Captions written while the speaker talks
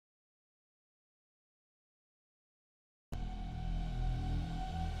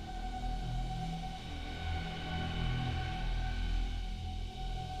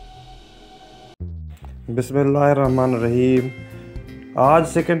बिस्मिल्लाहिर्रहमानिर्रहीम। आज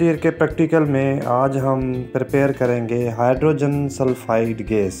second year के प्रैक्टिकल में आज हम प्रिपेयर करेंगे hydrogen sulphide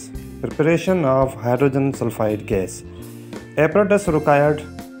gas. Preparation of hydrogen sulphide gas. apparatus required,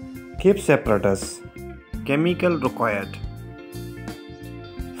 Gibbs apparatus. Chemical required,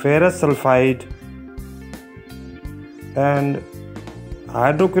 ferrous sulfide and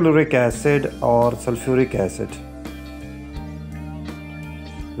hydrochloric acid or sulfuric acid.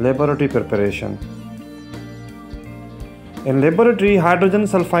 Laboratory preparation. In laboratory, hydrogen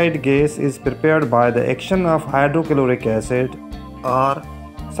sulfide gas is prepared by the action of hydrochloric acid or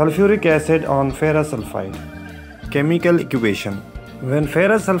sulfuric acid on ferrous sulfide. Chemical equation. When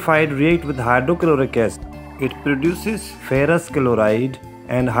ferrous sulfide reacts with hydrochloric acid, it produces ferrous chloride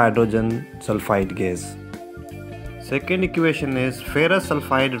and hydrogen sulfide gas. Second equation is ferrous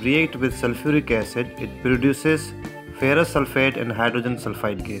sulfide reacts with sulfuric acid, it produces ferrous sulfate and hydrogen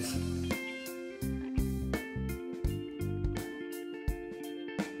sulfide gas.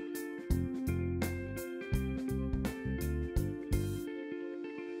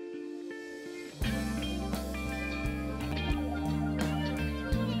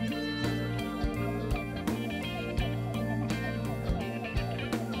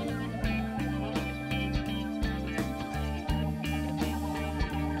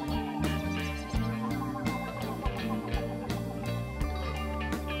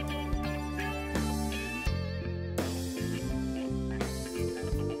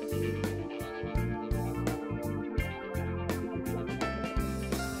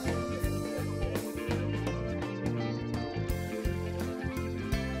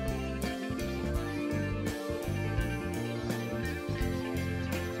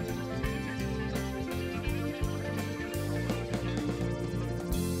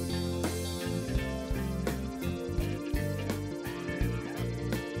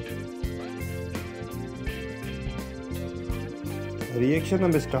 Reaction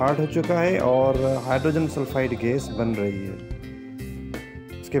अब start हो चुका है और hydrogen sulphide gas बन रही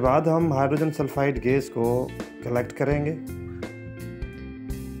है। इसके बाद हम हाइड्रोजन सल्फाइड गैस को कलेक्ट करेंगे।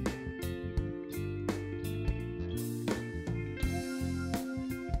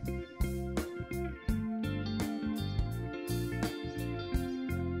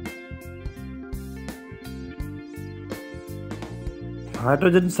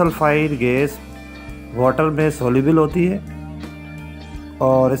 हाइड्रोजन सल्फाइड गैस वाटर में सोल्यूबल होती है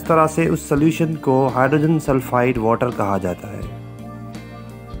और इस तरह से उस सॉल्यूशन को हाइड्रोजन सल्फाइड वाटर कहा जाता है।